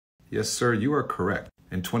Yes, sir, you are correct.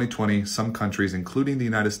 In 2020, some countries, including the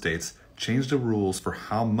United States, changed the rules for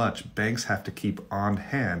how much banks have to keep on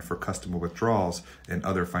hand for customer withdrawals and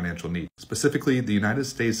other financial needs. Specifically, the United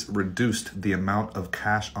States reduced the amount of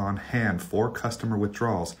cash on hand for customer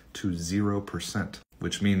withdrawals to 0%,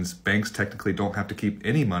 which means banks technically don't have to keep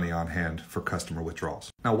any money on hand for customer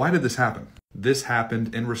withdrawals. Now, why did this happen? This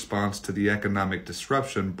happened in response to the economic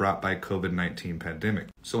disruption brought by COVID-19 pandemic.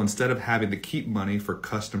 So instead of having to keep money for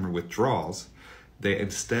customer withdrawals, they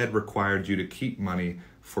instead required you to keep money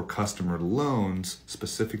for customer loans,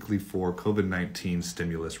 specifically for COVID-19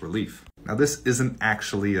 stimulus relief. Now, this isn't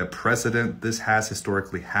actually a precedent. This has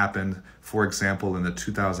historically happened. For example, in the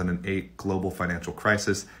 2008 global financial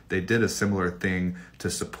crisis, they did a similar thing to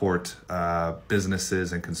support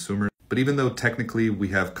businesses and consumers. But even though technically we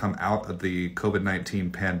have come out of the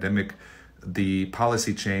COVID-19 pandemic, the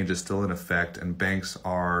policy change is still in effect, and banks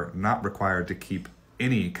are not required to keep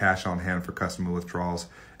any cash on hand for customer withdrawals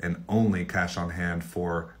and only cash on hand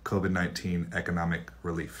for COVID-19 economic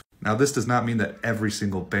relief. Now, this does not mean that every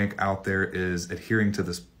single bank out there is adhering to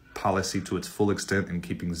this policy to its full extent and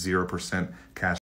keeping 0% cash